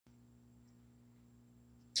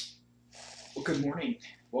Well, good morning.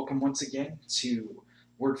 Welcome once again to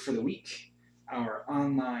Word for the Week, our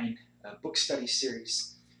online book study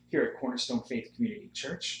series here at Cornerstone Faith Community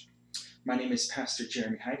Church. My name is Pastor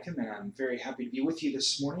Jeremy Hycom, and I'm very happy to be with you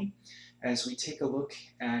this morning as we take a look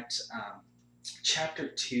at Chapter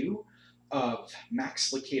 2 of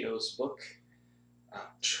Max Lucado's book,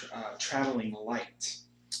 Traveling Light.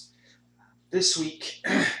 This week,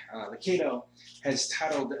 Lucado has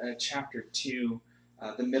titled Chapter 2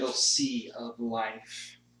 The Middle Sea of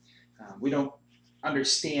Life. We don't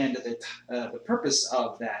understand the purpose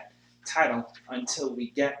of that title until we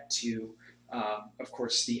get to, of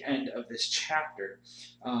course, the end of this chapter.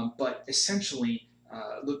 But essentially,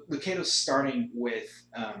 Lucado's starting with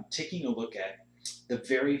taking a look at the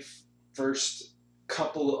very first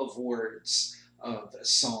couple of words of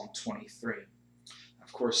Psalm 23.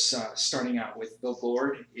 Of course, starting out with "The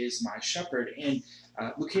Lord is my shepherd," and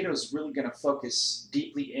Lucado is really going to focus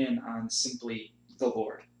deeply in on simply the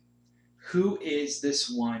Lord. Who is this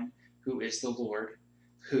one who is the Lord,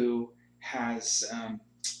 who has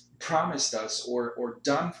promised us or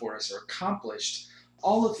done for us or accomplished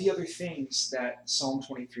all of the other things that Psalm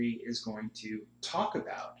 23 is going to talk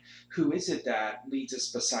about? Who is it that leads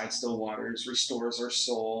us beside still waters, restores our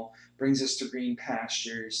soul, brings us to green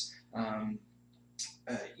pastures,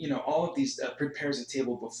 all of these, prepares a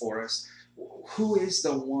table before us? Who is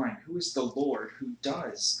the one, who is the Lord who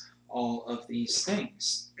does all of these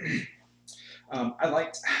things? I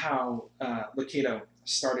liked how Lucado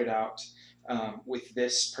started out with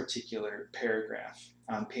this particular paragraph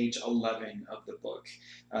on page 11 of the book,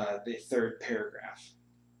 the third paragraph.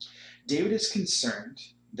 David is concerned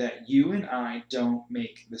that you and I don't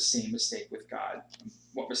make the same mistake with God.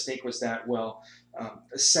 What mistake was that? Well,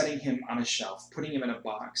 setting him on a shelf, putting him in a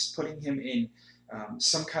box, putting him in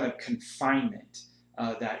some kind of confinement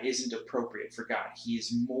that isn't appropriate for God. He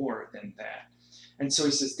is more than that. And so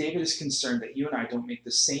he says, David is concerned that you and I don't make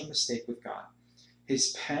the same mistake with God.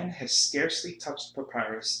 His pen has scarcely touched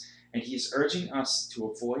papyrus, and he is urging us to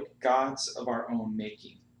avoid gods of our own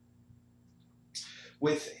making.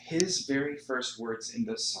 With his very first words in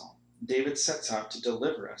this psalm, David sets out to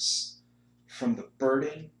deliver us from the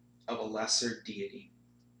burden of a lesser deity.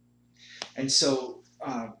 And so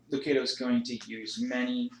Lucado is going to use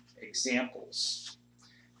many examples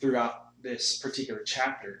throughout this particular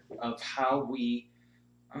chapter of how we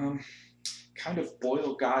kind of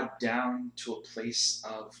boil God down to a place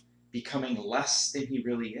of becoming less than he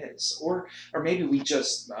really is. Or maybe we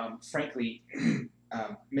just frankly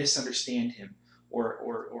misunderstand him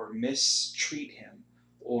or mistreat him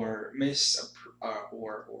or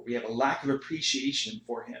we have a lack of appreciation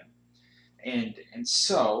for him. And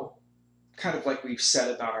so, kind of like we've said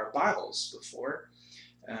about our Bibles before,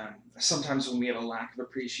 sometimes when we have a lack of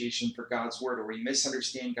appreciation for God's Word, or we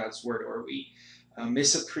misunderstand God's Word, or we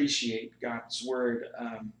misappreciate God's Word,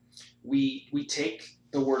 we take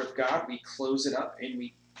the Word of God, we close it up, and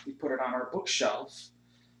we put it on our bookshelf,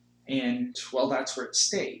 and, well, that's where it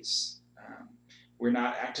stays. We're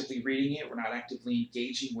not actively reading it, we're not actively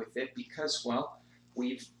engaging with it because, well,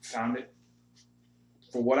 we've found it,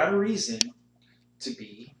 for whatever reason, to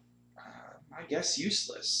be, I guess,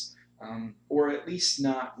 useless, or at least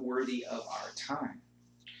not worthy of our time.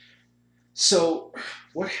 So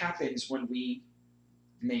what happens when we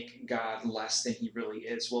make God less than he really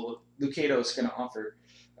is? Well, Lucado is going to offer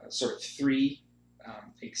sort of three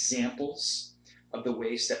examples of the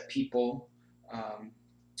ways that people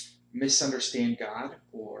misunderstand God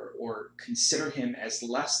or consider him as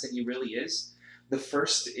less than he really is. The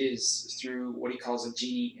first is through what he calls a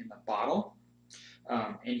genie in the bottle.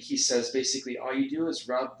 And he says basically all you do is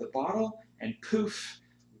rub the bottle and poof,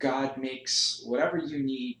 God makes whatever you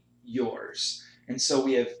need yours. And so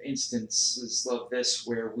we have instances of this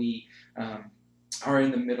where we are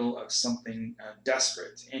in the middle of something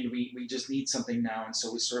desperate and we just need something now. And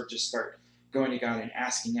so we sort of just start going to God and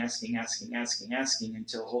asking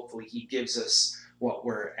until hopefully he gives us what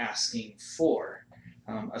we're asking for.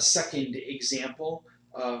 A second example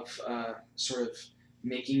of sort of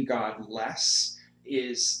making God less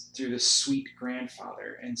is through the sweet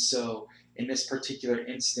grandfather. And so in this particular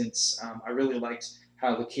instance, I really liked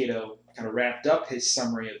how Lucado kind of wrapped up his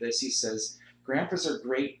summary of this. He says, grandpas are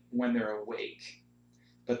great when they're awake,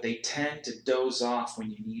 but they tend to doze off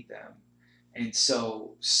when you need them. And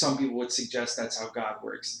so some people would suggest that's how God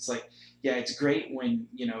works. It's like, yeah, it's great when,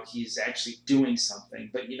 he's actually doing something,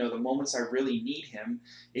 but, the moments I really need him,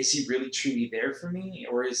 is he really truly there for me,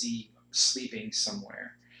 or is he sleeping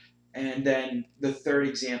somewhere? And then the third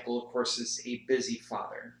example, of course, is a busy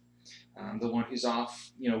father, the one who's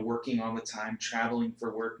off, working all the time, traveling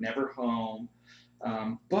for work, never home.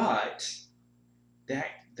 But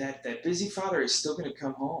that busy father is still going to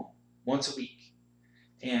come home once a week.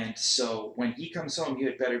 And so when he comes home, you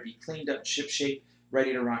had better be cleaned up, shipshape,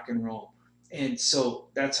 ready to rock and roll. And so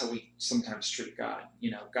that's how we sometimes treat God.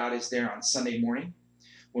 God is there on Sunday morning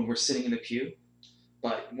when we're sitting in the pew,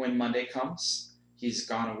 but when Monday comes, he's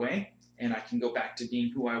gone away, and I can go back to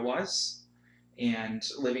being who I was and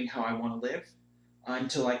living how I want to live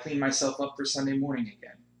until I clean myself up for Sunday morning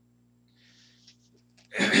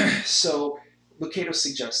again. So Lucado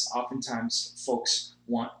suggests oftentimes folks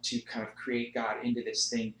want to kind of create God into this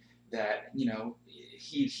thing that,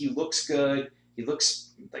 he looks good, he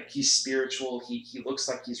looks like he's spiritual, he looks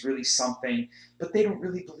like he's really something, but they don't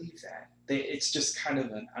really believe that. It's just kind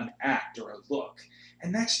of an act or a look.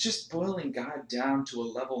 And that's just boiling God down to a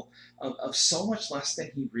level of so much less than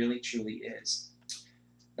he really truly is.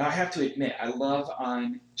 Now, I have to admit, I love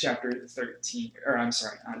on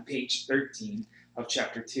on page 13 of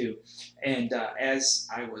chapter 2. And as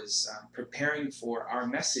I was preparing for our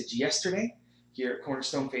message yesterday here at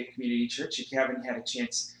Cornerstone Faith Community Church, if you haven't had a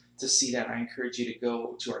chance to see that, I encourage you to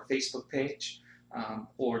go to our Facebook page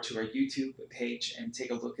or to our YouTube page and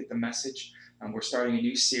take a look at the message. We're starting a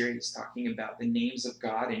new series talking about the names of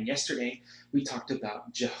God. And yesterday, we talked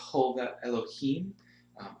about Jehovah Elohim,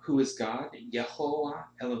 who is God, Yehovah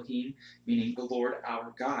Elohim, meaning the Lord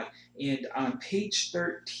our God. And on page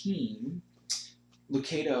 13,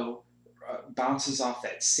 Lucado bounces off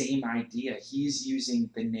that same idea. He's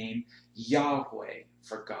using the name Yahweh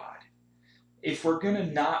for God. If we're going to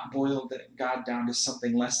not boil God down to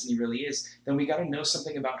something less than he really is, then we got to know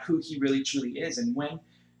something about who he really truly is. And when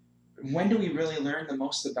do we really learn the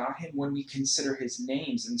most about him? When we consider his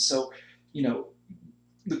names. And so,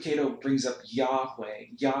 Lucado brings up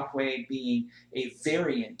Yahweh being a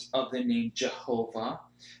variant of the name Jehovah.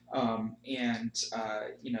 There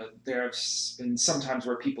have been some times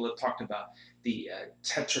where people have talked about the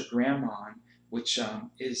tetragrammaton, which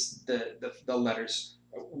is the letters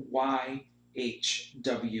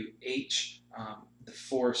YHWH, the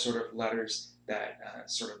four sort of letters that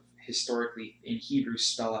sort of historically in Hebrew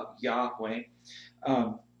spell out Yahweh.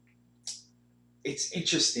 It's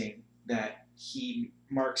interesting that he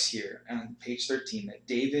marks here on page 13 that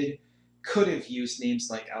David could have used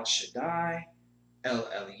names like El Shaddai, El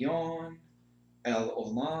Elyon, El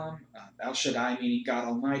Olam, El Shaddai meaning God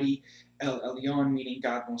Almighty, El Elyon meaning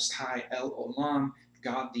God Most High, El Olam,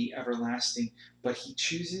 God the Everlasting, but he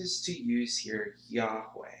chooses to use here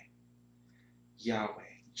Yahweh,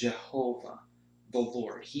 Jehovah, the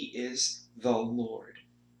Lord. He is the Lord.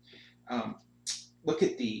 Look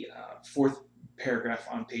at the fourth paragraph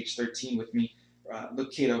on page 13 with me.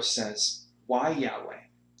 Lucado says, why Yahweh?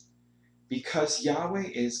 Because Yahweh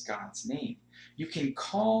is God's name. You can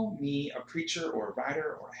call me a preacher or a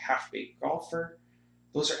writer or a half-baked golfer.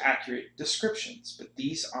 Those are accurate descriptions, but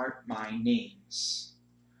these aren't my names.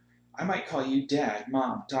 I might call you dad,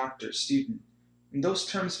 mom, doctor, student, and those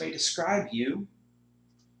terms may describe you,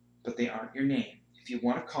 but they aren't your name. If you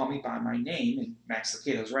want to call me by my name, and Max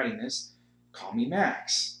Lucado is writing this, call me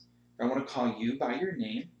Max. If I want to call you by your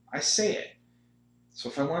name, I say it. So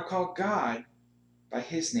if I want to call God by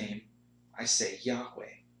his name, I say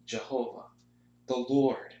Yahweh, Jehovah, the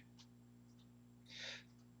Lord.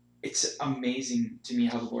 It's amazing to me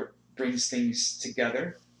how the Lord brings things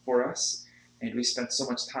together for us. And we spent so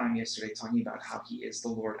much time yesterday talking about how he is the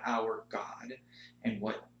Lord our God. And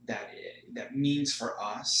what that means for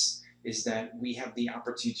us is that we have the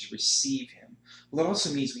opportunity to receive him. Well, that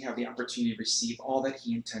also means we have the opportunity to receive all that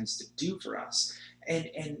he intends to do for us. And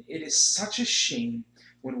it is such a shame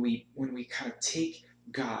when we kind of take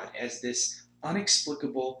God as this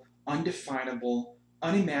inexplicable, undefinable,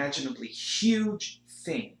 unimaginably huge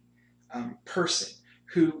thing, person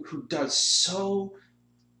who does so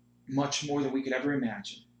much more than we could ever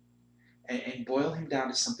imagine, and boil him down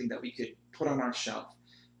to something that we could put on our shelf,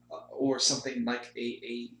 or something like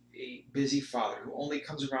a busy father who only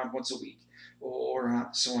comes around once a week, or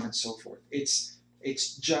so on and so forth. It's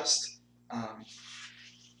just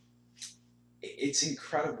it's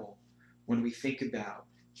incredible when we think about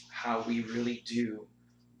how we really do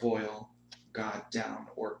boil God down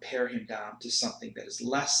or pare him down to something that is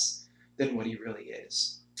less than what he really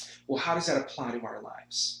is. Well, how does that apply to our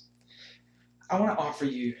lives? I want to offer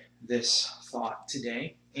you this thought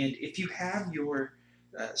today, and if you have your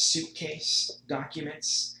suitcase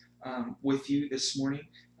documents with you this morning,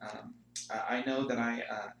 I know that I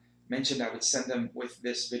mentioned I would send them with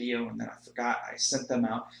this video, and then I forgot. I sent them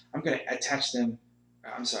out. I'm going to attach them.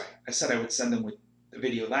 I'm sorry. I said I would send them with the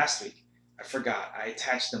video last week. I forgot. I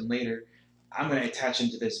attached them later. I'm going to attach them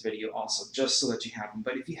to this video also, just so that you have them.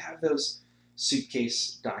 But if you have those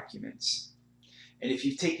suitcase documents, And if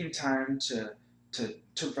you've taken time to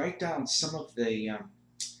write down some of the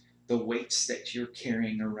weights that you're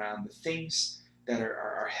carrying around, the things that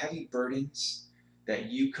are heavy burdens that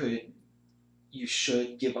you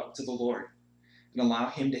should give up to the Lord and allow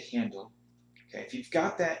Him to handle. Okay, if you've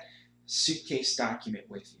got that suitcase document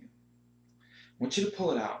with you, I want you to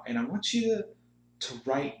pull it out, and I want you to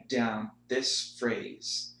write down this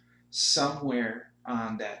phrase somewhere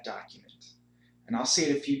on that document. And I'll say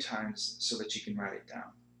it a few times so that you can write it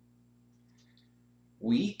down.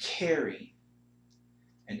 We carry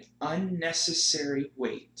an unnecessary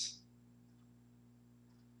weight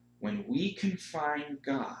when we confine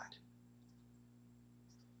God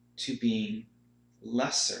to being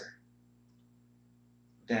lesser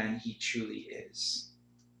than He truly is.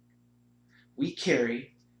 We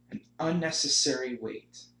carry an unnecessary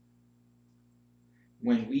weight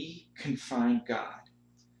when we confine God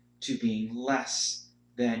to being less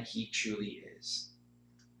than He truly is.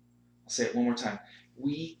 I'll say it one more time.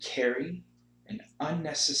 We carry an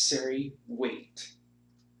unnecessary weight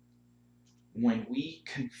when we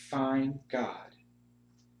confine God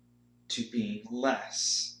to being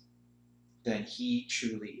less than He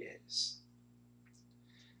truly is.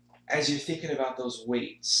 As you're thinking about those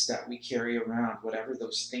weights that we carry around, whatever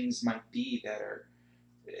those things might be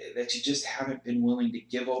that you just haven't been willing to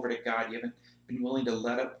give over to God, you haven't been willing to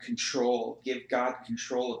let up control, give God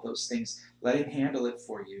control of those things, let Him handle it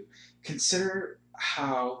for you. Consider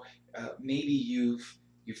how maybe you've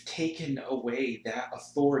taken away that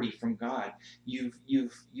authority from God. You've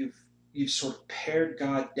sort of pared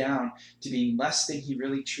God down to being less than He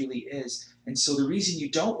really truly is. And so the reason you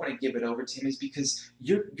don't want to give it over to Him is because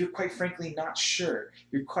you're quite frankly not sure.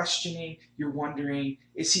 You're questioning, you're wondering,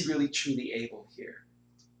 is He really truly able here?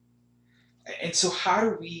 And so how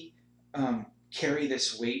do we carry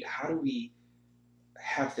this weight? How do we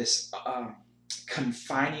have this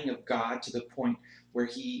confining of God to the point where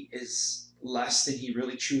He is less than He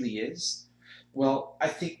really truly is? Well, I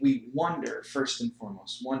think we wonder, first and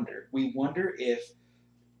foremost, we wonder if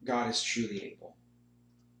God is truly able.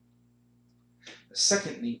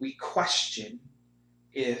 Secondly, we question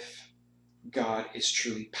if God is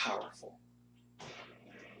truly powerful.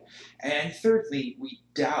 And thirdly, we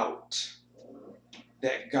doubt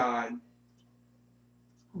that God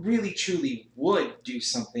really truly would do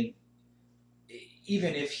something,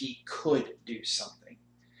 even if He could do something.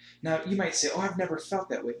 Now, you might say, oh, I've never felt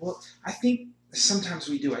that way. Well, I think sometimes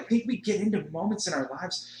we do. I think we get into moments in our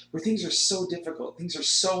lives where things are so difficult, things are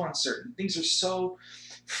so uncertain, things are so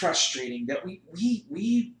frustrating that we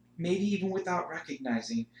maybe even without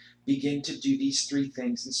recognizing, begin to do these three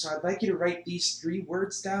things. And so I'd like you to write these three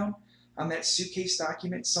words down on that suitcase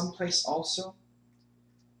document someplace also.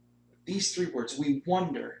 These three words. We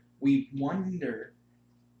wonder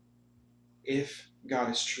if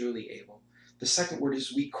God is truly able. The second word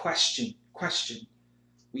is we question.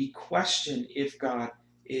 We question if God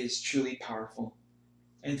is truly powerful.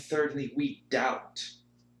 And thirdly, we doubt.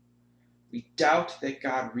 We doubt that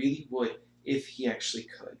God really would if He actually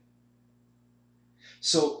could.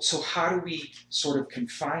 So how do we sort of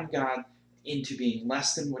confine God into being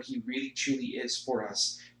less than what He really truly is for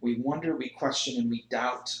us? We wonder, we question, and we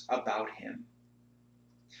doubt about Him.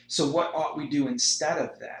 So what ought we do instead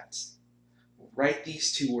of that? Write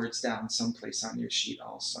these two words down someplace on your sheet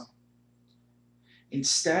also.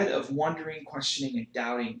 Instead of wondering, questioning, and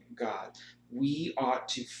doubting God, we ought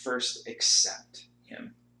to first accept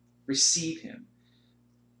Him, receive Him.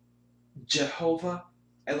 Jehovah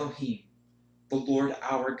Elohim, the Lord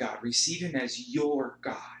our God. Receive Him as your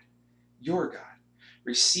God. Your God.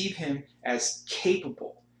 Receive Him as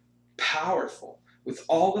capable, powerful, with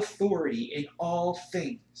all authority in all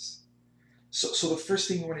things. So the first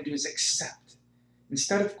thing we want to do is accept.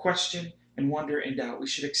 Instead of question and wonder and doubt, we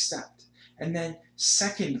should accept. And then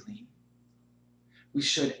secondly, we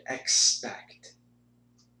should expect.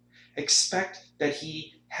 Expect that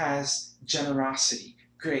He has generosity,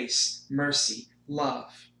 grace, mercy,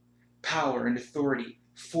 love, power, and authority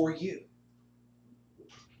for you.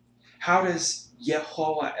 How does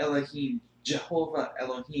Jehovah Elohim,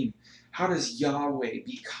 how does Yahweh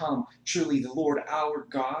become truly the Lord our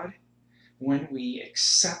God? When we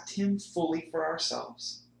accept Him fully for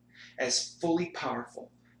ourselves, as fully powerful,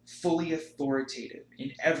 fully authoritative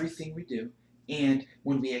in everything we do, and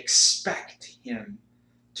when we expect Him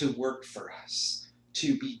to work for us,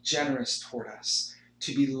 to be generous toward us,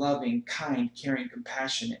 to be loving, kind, caring,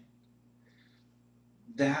 compassionate.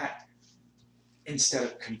 That, instead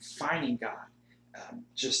of confining God,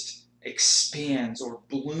 just expands or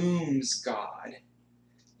blooms God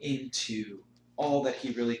into all that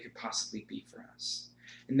He really could possibly be for us.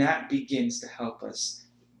 And that begins to help us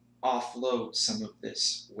offload some of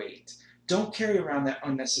this weight. Don't carry around that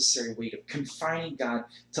unnecessary weight of confining God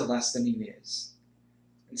to less than He is.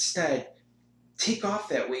 Instead, take off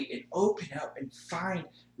that weight and open up and find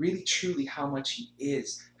really truly how much He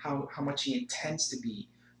is, how much He intends to be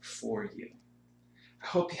for you. I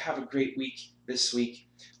hope you have a great week this week.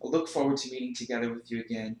 I look forward to meeting together with you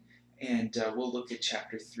again, and we'll look at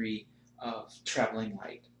chapter 3 of Traveling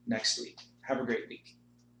Light next week. Have a great week.